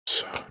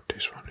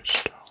this one is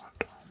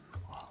started.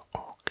 Well,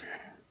 okay.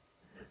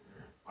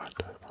 What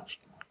I must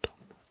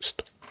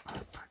stop.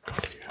 I'm back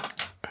here.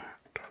 And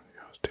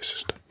yes, this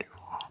is the new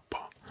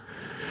harbor.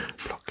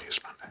 Block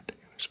Island, and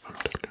here is one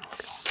of the new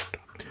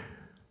London.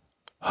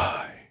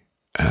 Hi,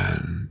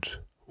 and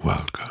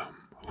welcome.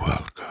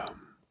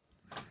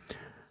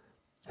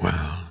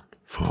 Well,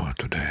 for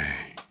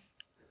today,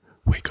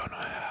 we're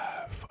gonna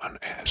have an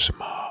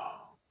ASMR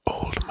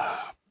old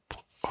map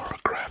or a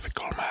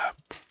graphical map.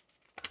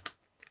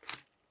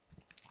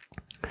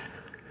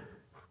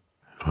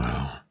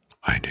 Well,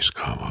 I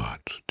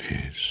discovered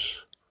this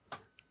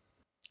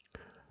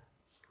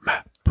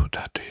map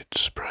that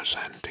it's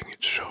presenting,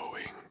 it's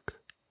showing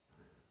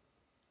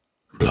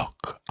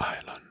Block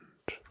Island.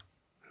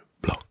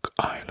 Block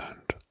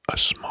Island, a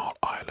small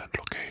island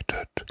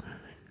located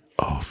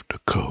off the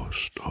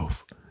coast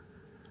of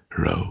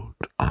Rhode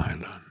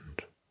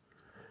Island.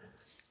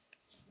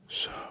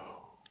 So,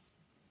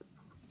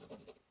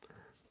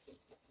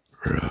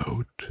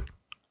 Rhode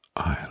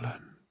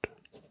Island,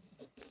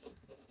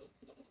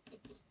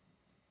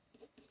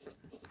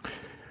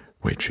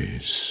 which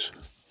is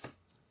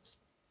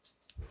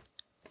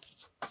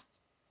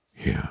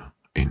here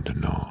in the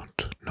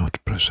north,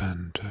 not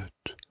presented.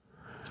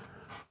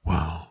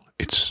 Well,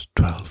 it's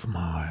 12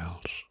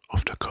 miles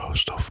off the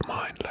coast of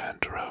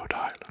mainland Rhode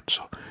Island.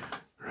 So,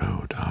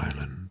 Rhode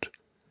Island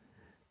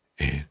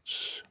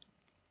is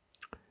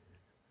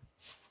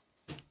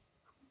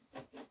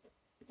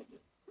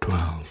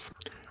 12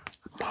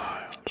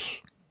 miles.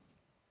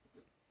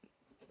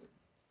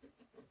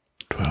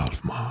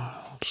 12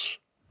 miles.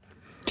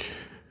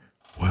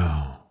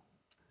 Well,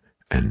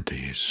 and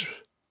this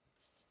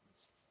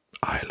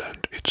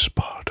island, it's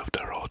part of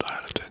the Rhode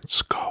Island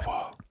and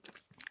cover.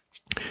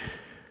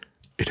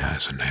 It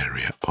has an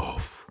area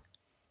of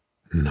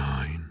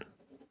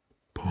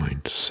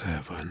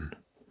 9.7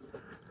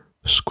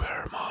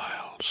 square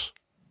miles.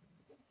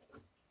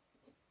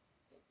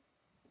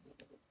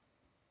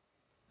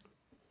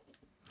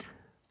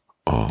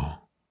 Or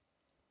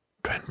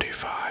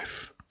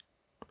 25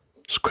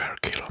 square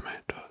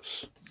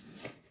kilometers.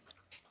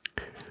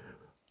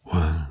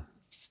 Well,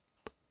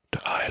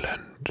 the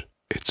island,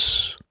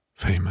 it's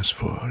famous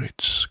for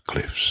its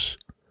cliffs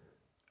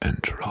and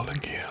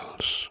rolling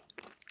hills.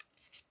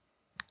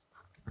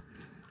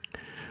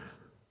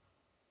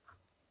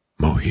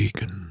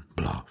 Mohegan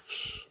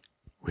Bluffs,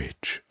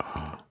 which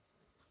are,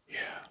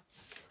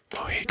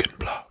 Mohegan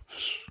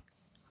Bluffs.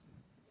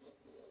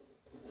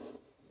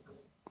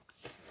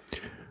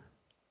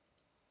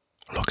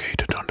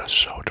 Located on the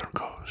southern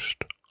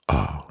coast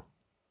are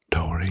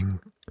towering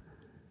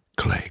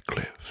clay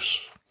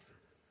cliffs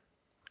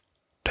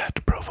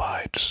that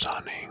provide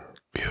stunning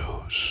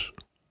views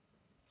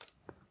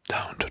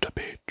down to the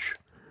beach.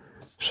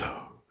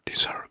 So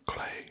these are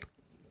clay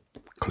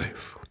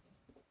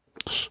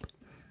cliffs.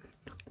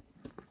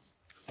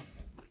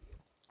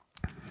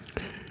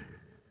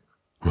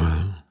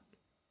 Well,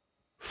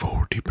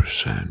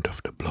 40%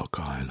 of the Block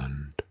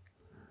Island,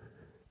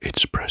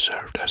 it's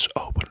preserved as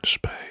open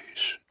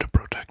space to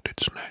protect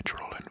its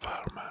natural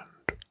environment.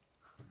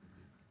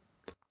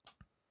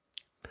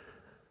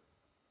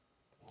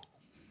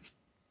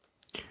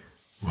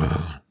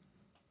 Well,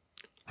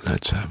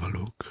 let's have a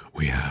look.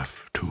 We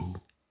have two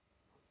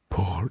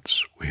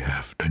ports. We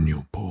have the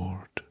new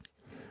port,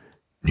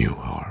 New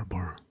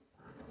Harbor,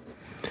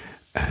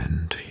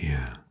 and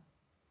here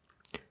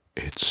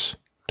it's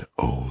the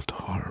old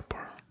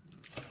harbor.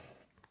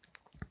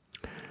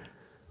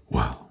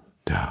 Well,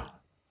 there are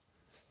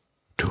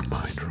two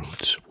main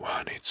routes.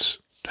 One is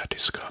that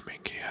is coming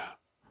here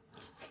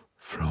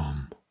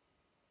from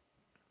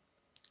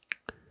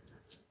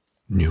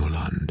New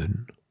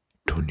London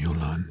to New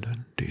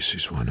London. This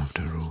is one of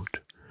the route,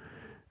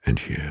 and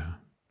here,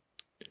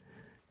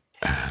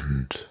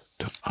 and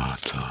the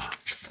other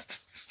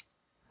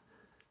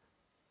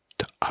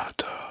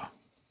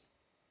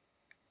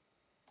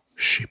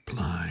ship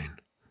line,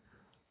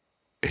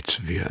 it's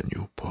via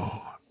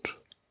Newport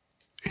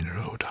in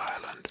Rhode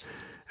Island,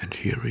 and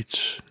here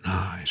it's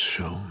nice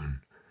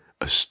shown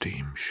a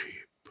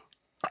steamship.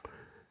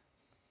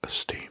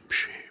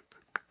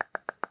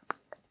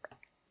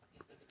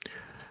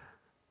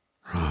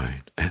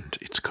 Right, and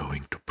it's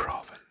going to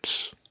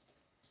Provence.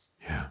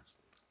 Yeah,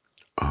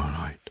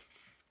 alright.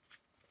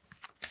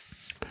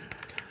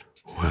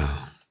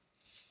 Well,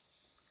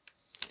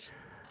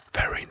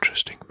 very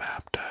interesting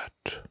map that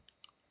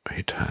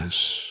it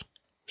has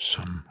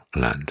some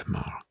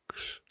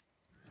landmarks.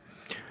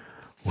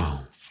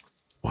 Well,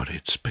 what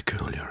it's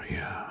peculiar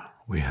here,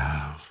 we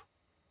have,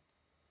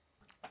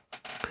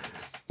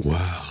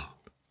 well,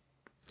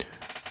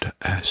 the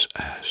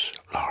SS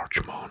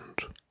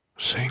Largemont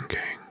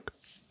sinking.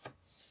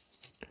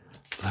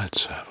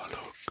 Let's have a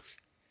look.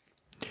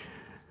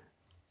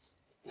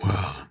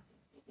 Well,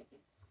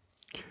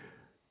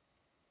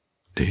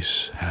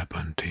 this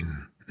happened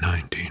in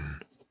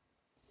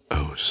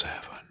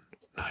 1907,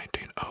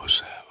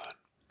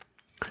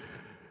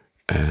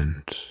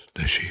 and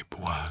the ship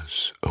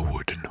was a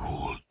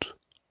wooden-hulled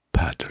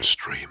paddle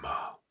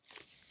steamer.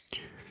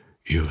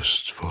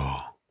 used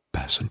for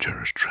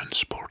passengers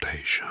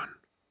transportation.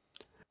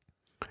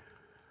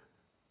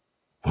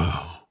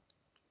 Well,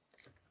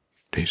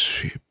 this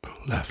ship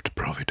left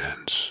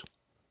Providence,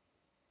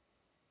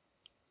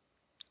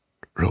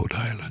 Rhode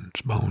Island,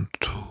 bound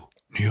to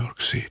New York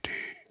City,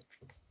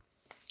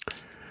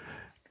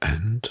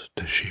 and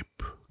the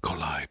ship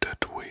collided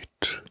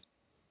with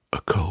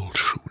a coal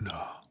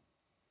schooner.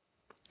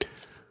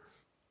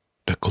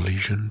 The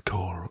collision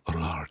tore a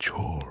large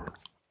hole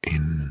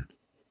in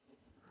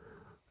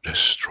the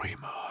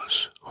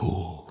streamer's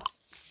hull,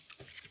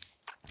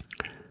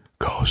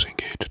 causing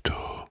it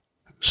to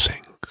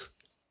sink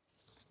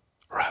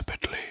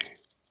rapidly.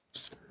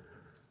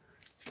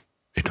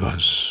 It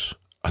was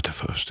at the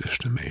first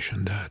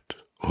estimation that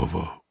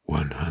over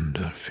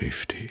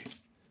 150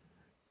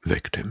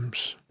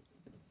 victims,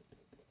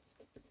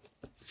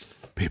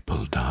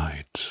 people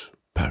died,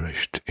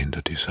 perished in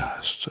the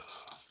disaster.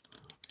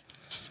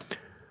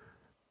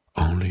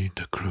 Only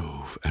the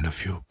crew and a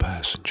few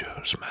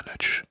passengers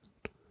managed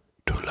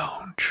to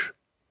launch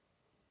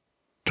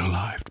the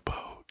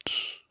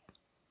lifeboats.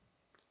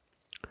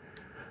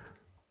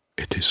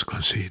 It is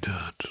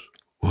considered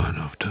one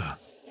of the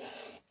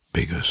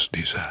biggest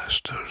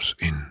disasters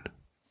in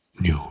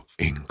New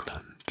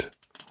England.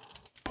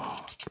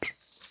 But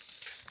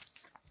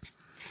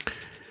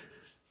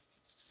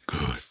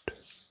good.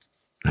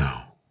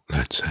 Now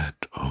let's head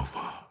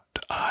over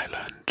the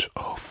island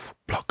of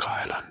Block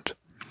Island.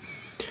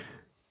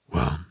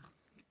 Well,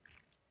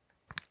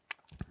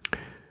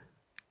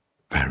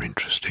 very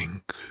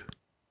interesting,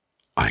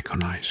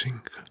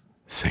 iconizing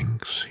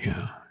things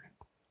here.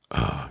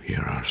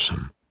 Here are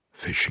some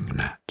fishing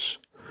nets.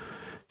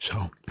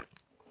 So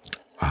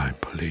I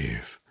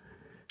believe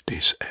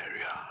this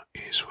area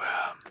is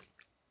where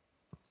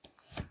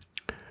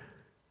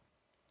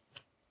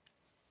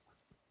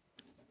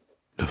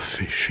the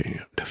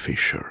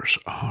fishers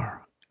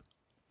are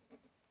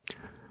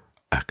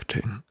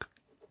acting.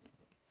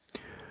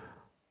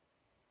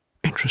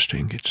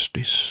 Interesting, it's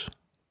this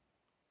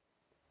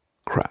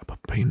crab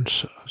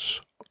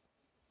pincers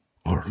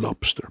or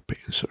lobster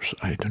pincers,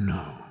 I don't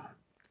know,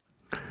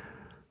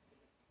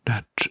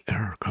 that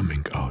are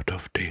coming out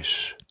of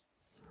this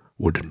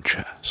wooden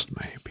chest,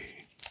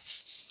 maybe,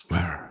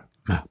 where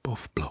map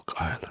of Block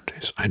Island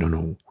is. I don't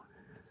know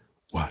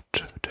what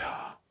they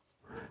are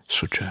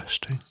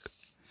suggesting.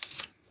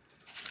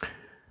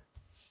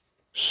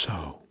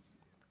 So,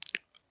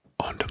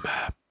 on the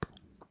map,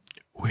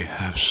 we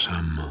have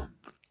some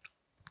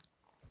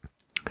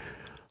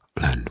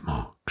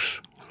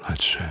landmarks.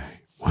 Let's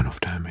say one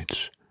of them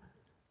is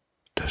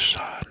the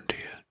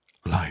Sandy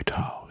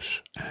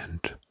Lighthouse,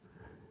 and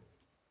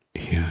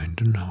here in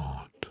the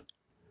north,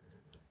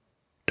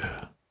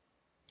 the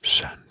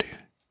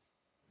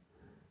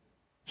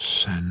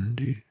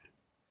Sandy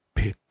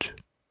Pit.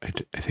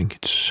 I think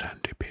it's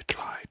Sandy Pit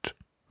Light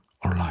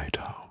or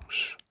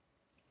Lighthouse.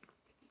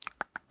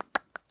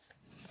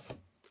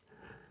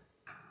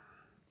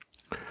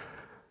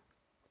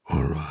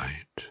 All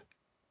right,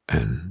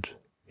 and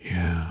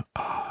here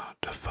are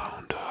the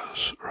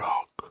Founders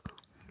Rock,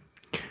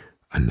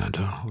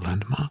 another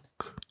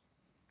landmark,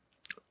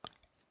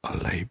 a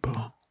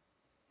label.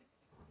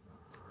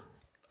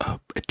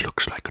 It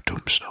looks like a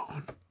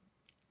tombstone.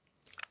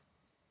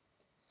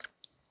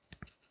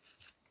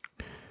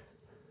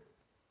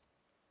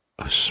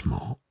 A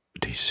small,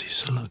 this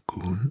is a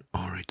lagoon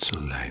or it's a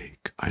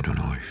lake. I don't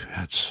know if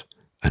it's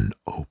an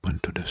open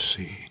to the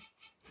sea.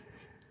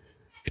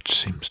 It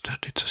seems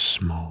that it's a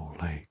small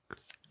lake.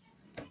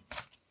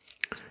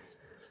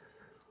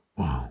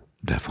 Wow,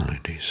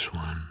 definitely this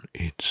one.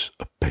 It's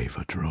a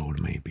paved road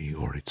maybe,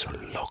 or it's a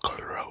local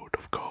road,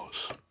 of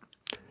course.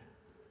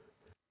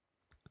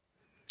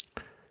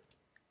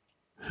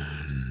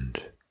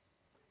 And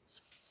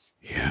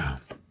yeah,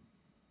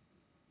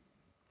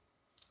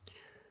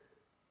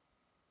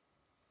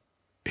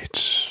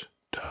 it's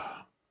the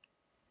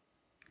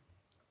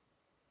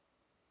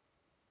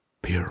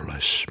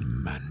Peerless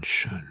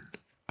Mansion.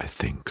 I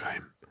think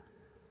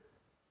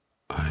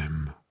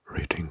I'm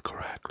reading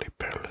correctly.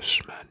 Peerless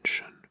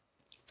Mansion.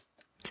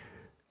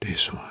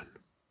 This one.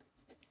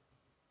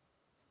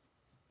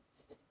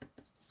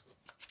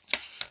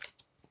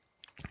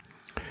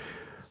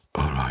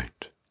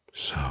 Alright,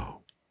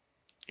 so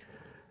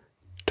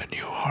the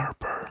new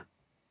harbor,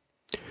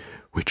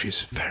 which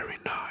is very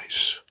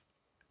nice,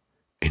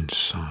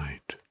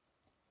 inside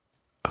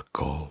a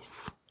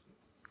golf.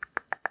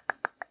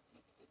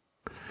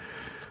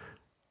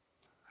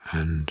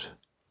 And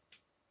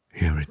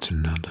here it's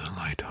another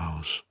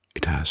lighthouse.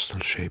 It has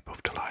the shape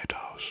of the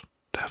lighthouse.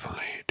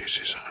 Definitely this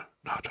is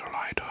another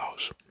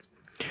lighthouse.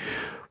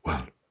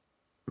 Well,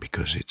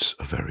 because it's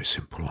a very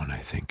simple one,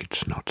 I think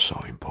it's not so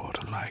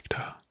important like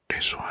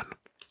this one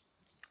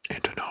in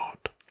the north.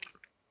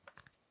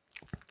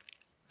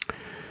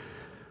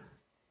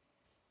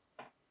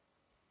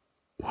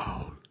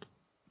 Well,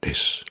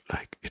 this,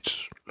 like,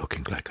 it's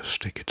looking like a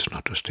stick. It's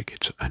not a stick,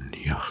 it's a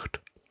yacht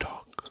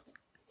dock.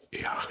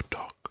 Yacht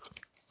dock.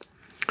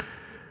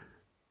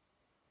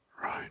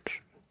 Right.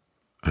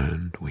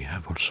 And we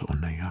have also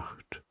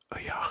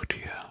a yacht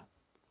here.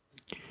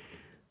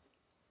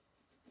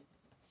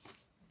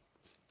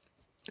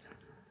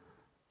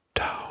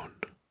 Down.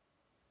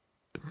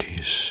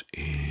 This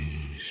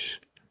is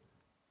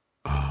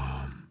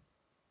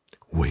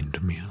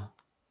windmill,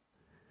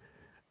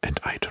 and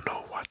I don't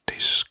know what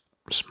these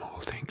small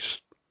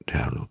things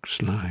there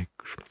looks like.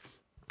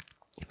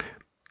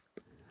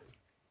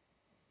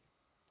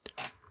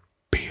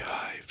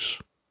 Beehives.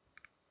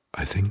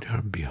 I think they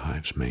are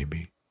beehives,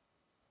 maybe.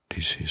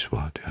 This is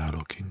what they are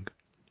looking.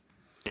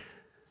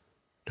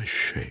 The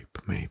shape,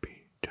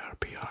 maybe. They are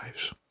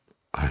beehives.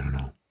 I don't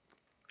know.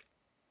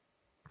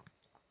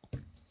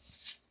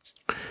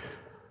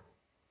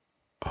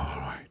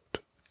 Alright.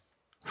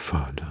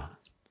 Further.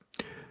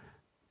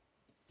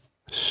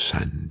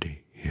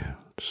 Sandy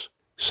hills.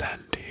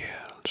 Sandy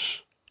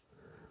hills.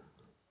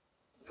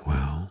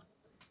 Well.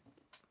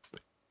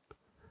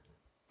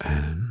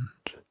 And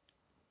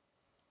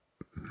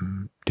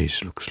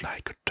this looks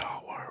like a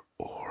tower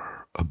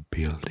or a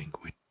building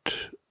with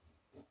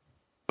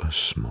a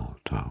small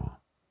tower.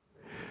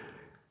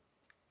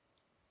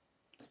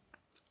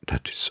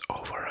 That is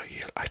over a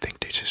hill. I think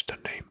this is the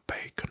name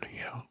Bacon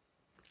Hill.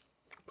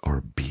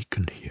 Or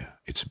Beacon Hill.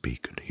 It's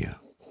Beacon Hill.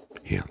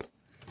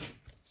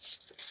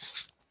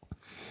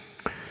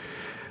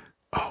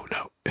 Oh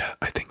no, yeah,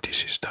 I think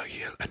this is the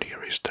hill and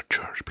here is the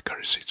church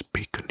because it's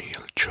Beacon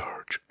Hill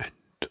Church, and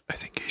I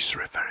think he's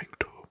referring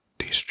to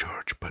this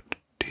church, but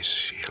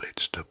this hill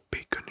it's the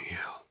Beacon Hill.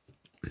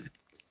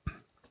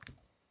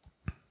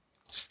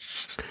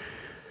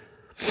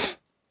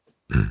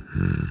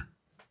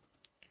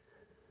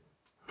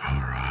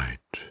 Alright.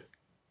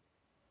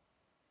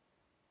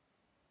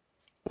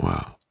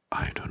 Well,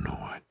 I don't know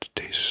what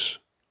this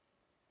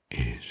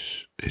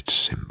is. It's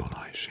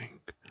symbolizing.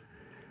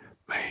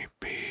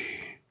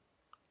 Maybe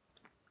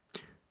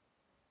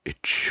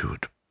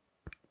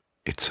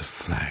it's a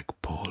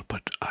flagpole,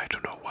 but I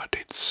don't know what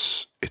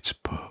its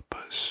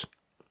purpose.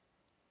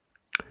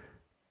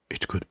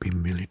 It could be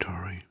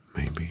military,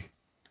 maybe.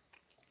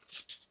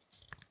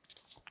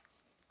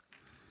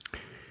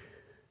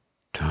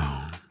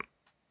 Down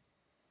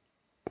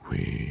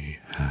we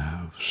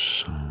have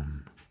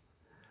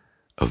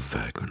a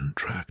wagon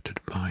tracted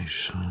by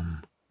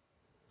some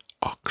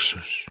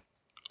oxes.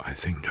 I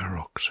think they're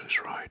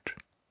oxes, right?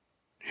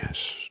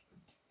 Yes.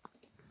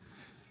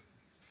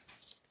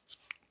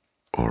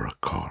 Or a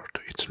cart.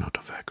 It's not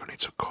a wagon,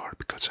 it's a cart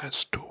because it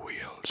has 2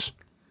 wheels.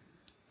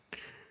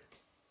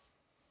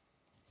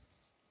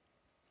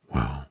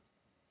 Well,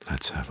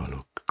 let's have a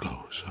look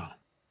closer.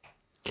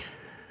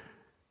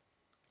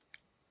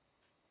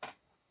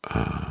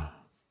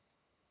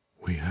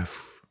 We have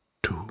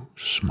 2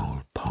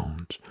 small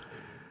ponds,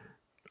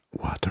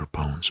 water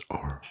ponds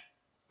or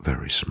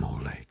very small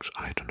lakes.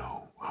 I don't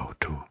know how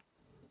to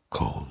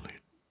call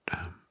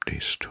them,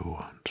 these 2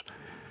 ones.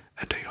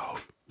 And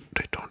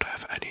they don't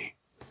have any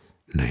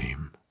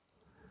name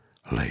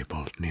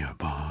labeled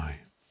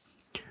nearby.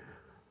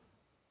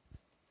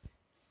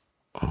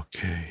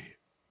 Okay,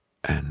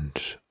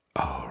 and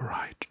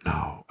alright,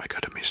 now I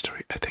got a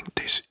mystery. I think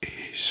this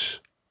is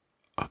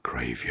a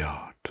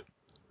graveyard.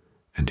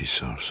 And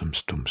these are some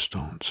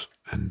tombstones,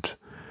 and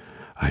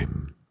I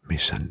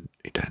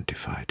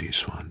misidentify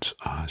these ones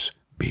as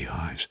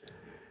beehives.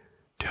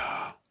 They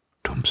are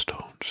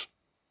tombstones.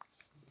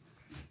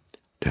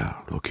 They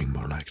are looking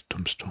more like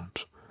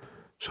tombstones.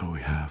 So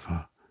we have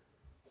a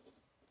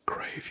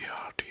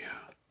graveyard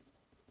here.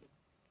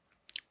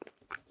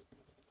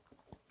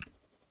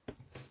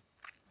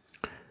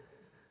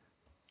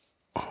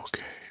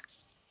 Okay.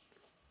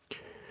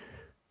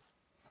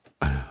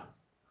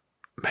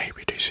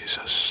 Maybe this is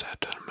a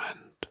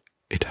settlement.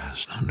 It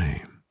has no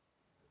name.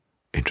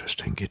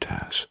 Interesting, it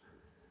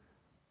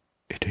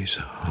is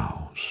a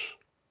house.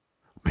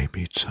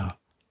 Maybe it's a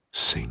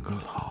single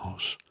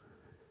house.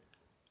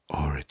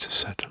 Or it's a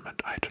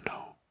settlement, I don't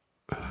know.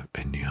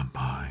 And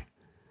nearby,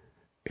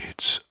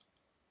 it's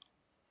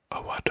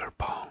a water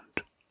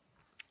pond.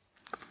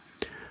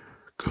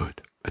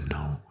 Good, and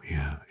now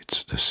here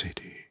it's the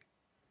city.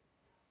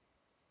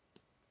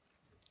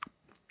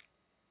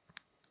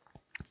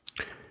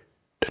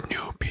 The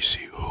new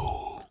BC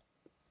Hall.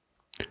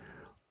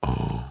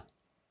 Oh.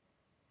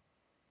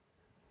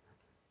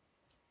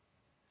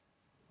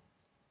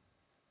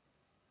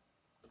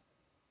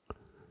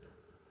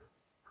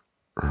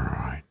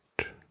 Right.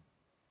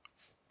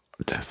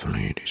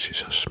 Definitely this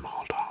is a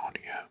small town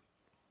here.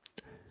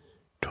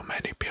 Too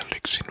many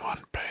buildings in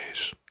one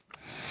place.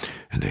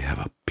 And they have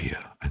a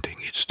pier. I think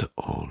it's the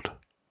old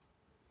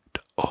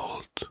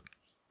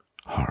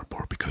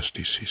harbor, because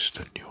this is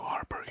the new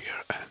harbor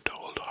here and the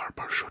old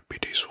harbor should be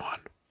this one.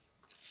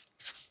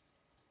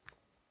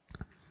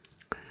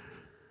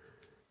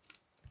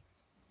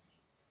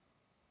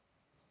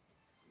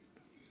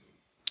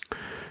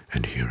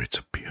 And here it's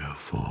a pier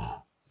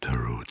for the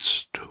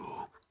routes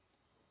to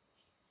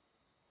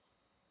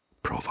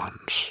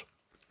Provence.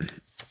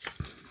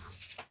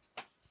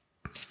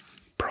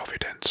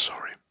 Providence,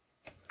 sorry.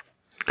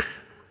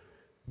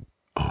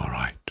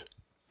 Alright,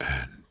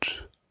 and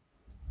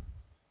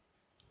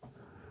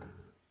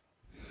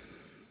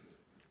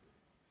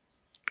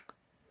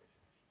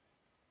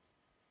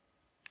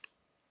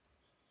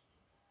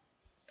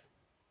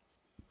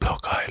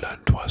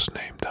island was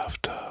named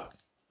after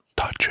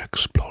Dutch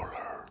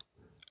explorer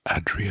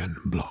Adrian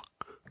Block.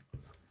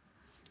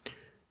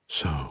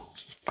 So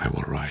I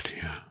will write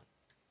here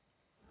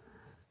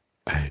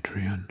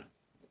Adrian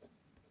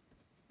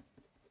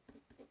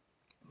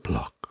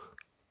Block.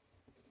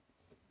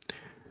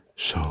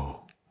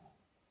 So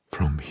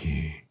from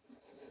here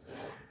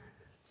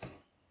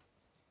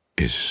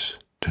is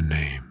the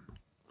name,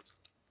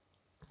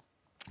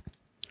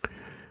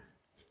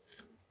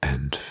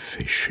 and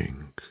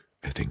fishing.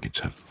 I think it's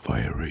a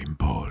very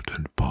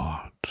important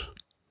part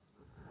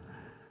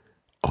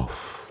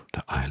of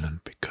the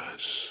island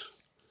because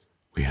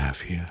we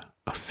have here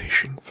a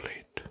fishing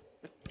fleet.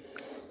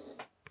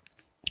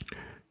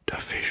 The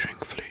fishing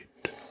fleet.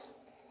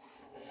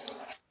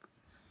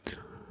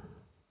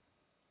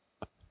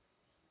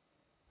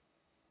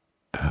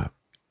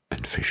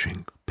 And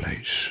fishing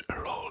plays a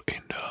role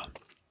in the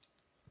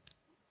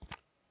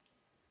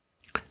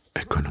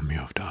economy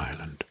of the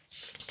island.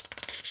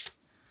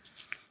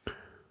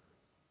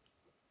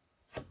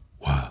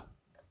 Well,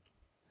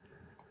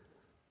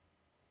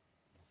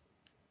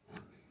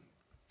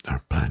 there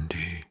are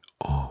plenty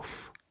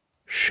of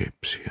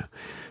ships here,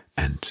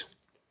 and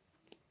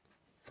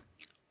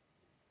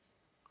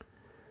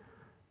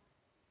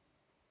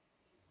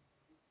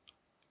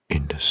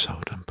in the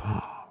southern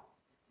part,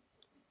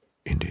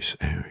 in this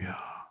area,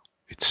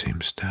 it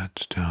seems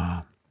that there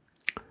are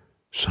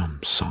some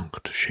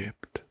sunk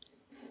ships.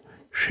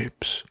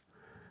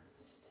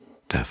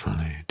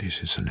 Definitely,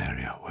 this is an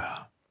area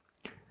where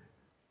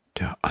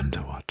there are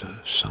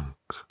underwater sunk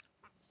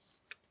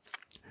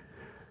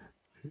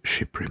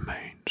ship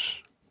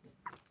remains.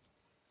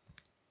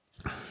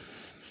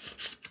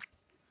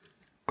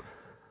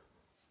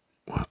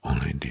 Well,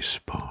 only in this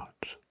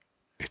part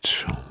it's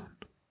shown.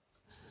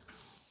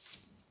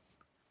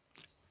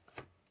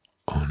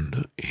 On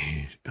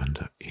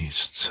the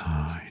east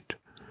side,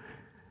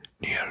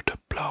 near the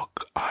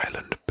Block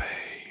Island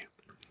Bay,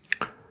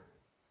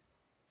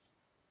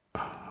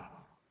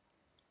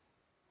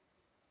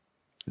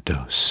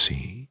 the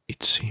sea,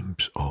 it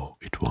seems, or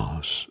it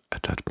was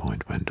at that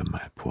point when the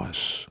map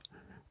was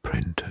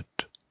printed,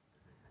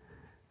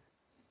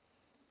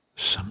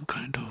 some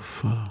kind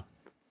of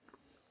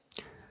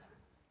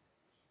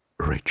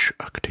rich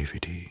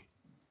activity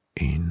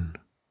in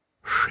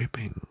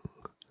shipping.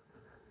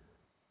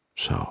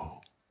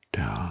 So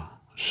there are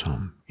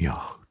some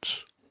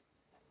yachts,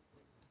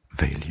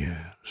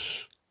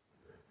 valiers,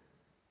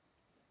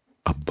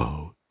 a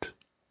boat,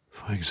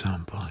 for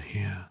example,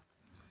 here.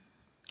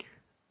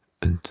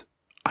 And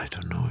I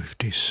don't know if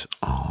this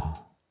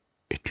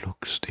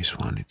this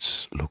one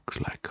looks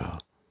like a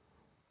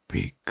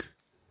big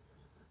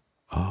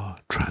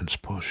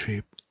transport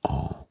ship,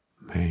 or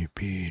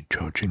maybe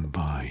judging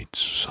by its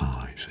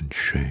size and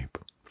shape,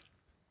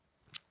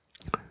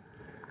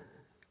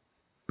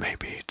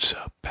 maybe it's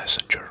a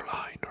passenger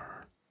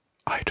liner.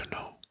 I don't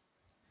know.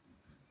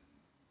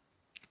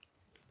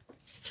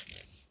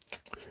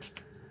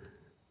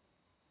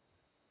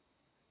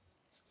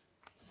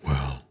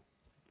 Well,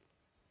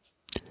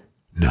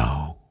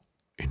 now,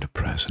 in the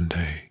present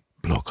day,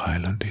 Block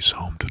Island is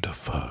home to the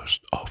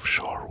first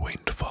offshore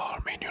wind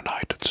farm in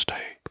United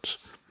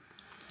States,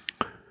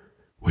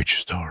 which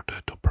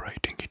started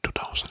operating in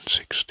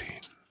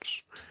 2016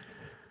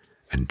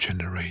 and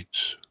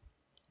generates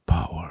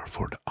power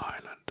for the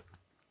island.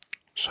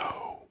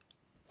 So,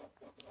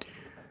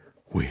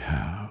 we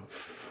have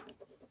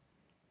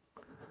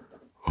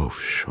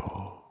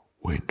offshore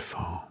wind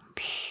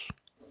farms.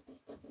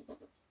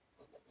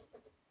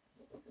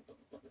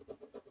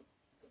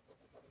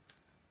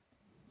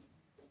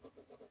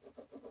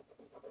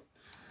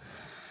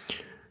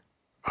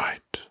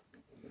 Right.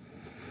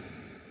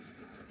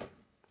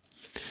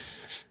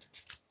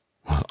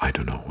 Well, I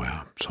don't know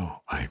where,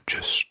 so I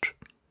just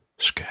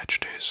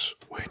sketched this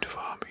wind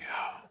farm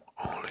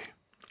here only.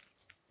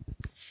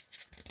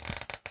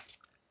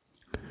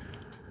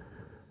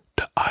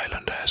 The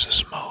island has a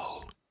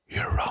small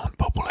year-round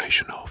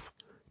population of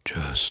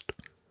just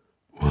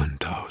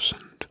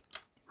 1,000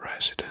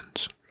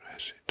 residents,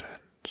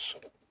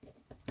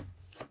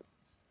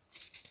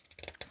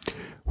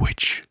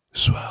 which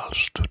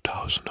swells to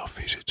thousands of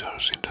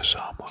visitors in the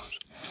summers.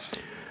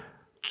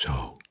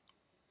 So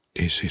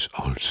this is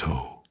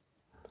also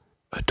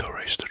a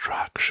tourist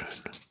attraction.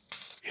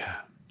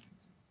 Yeah.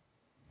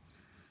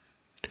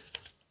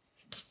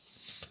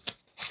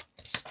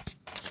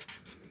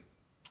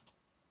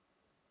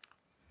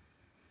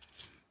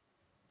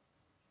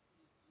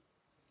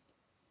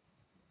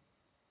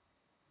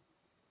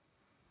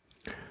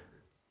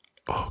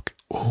 Okay.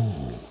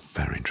 Oh,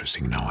 very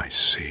interesting. Now I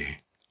see.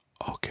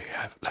 Okay,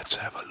 let's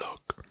have a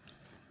look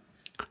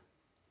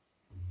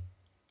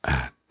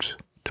at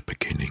the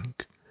beginning.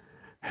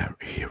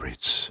 Here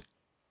it's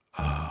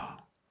a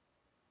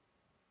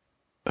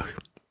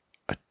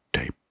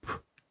tape,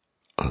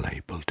 a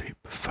label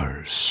tape.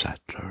 First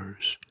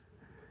settlers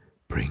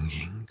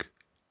bringing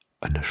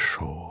on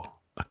ashore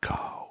a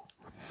cow,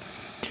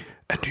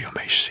 and you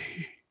may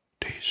see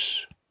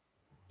this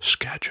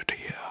sketched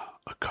here,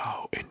 a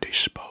cow in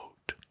this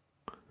boat.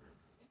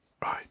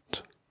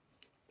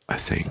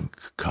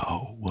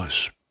 cow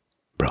was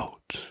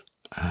brought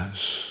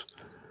as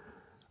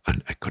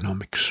an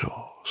economic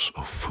source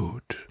of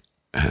food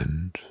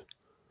and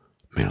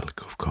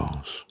milk, of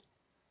course.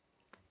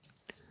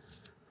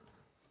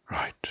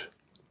 Right.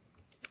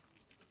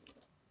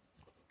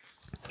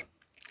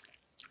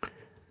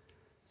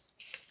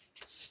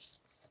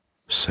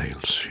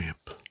 Sail ship,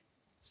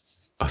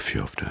 a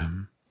few of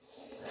them.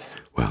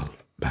 Well,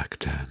 back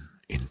then,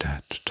 in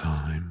that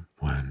time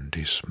when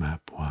this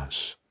map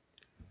was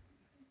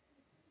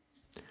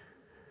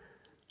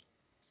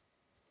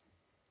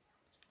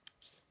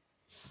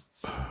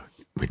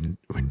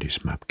when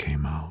this map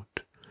came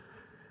out,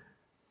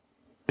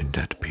 in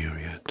that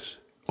period,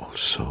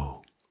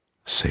 also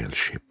sail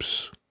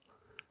ships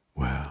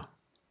were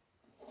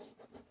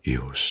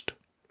used,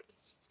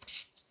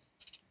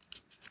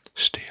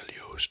 still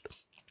used.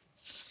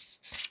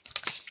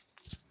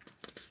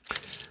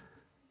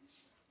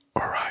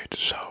 Alright,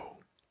 so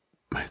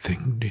I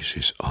think this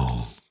is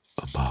all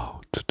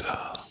about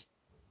the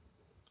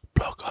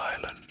Block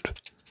Island,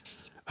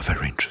 a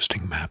very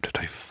interesting map that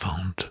I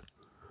found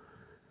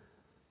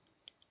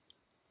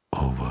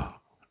over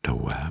the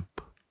web,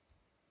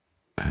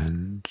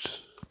 and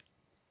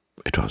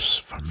it was,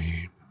 for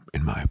me,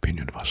 in my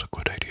opinion, it was a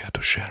good idea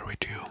to share with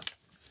you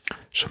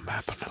some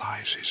map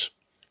analysis.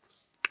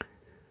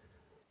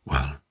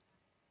 Well,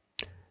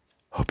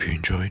 hope you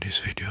enjoyed this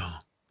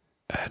video,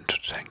 and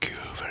thank you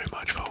very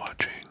much for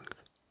watching,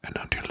 and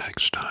until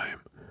next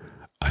time,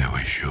 I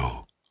wish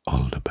you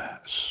all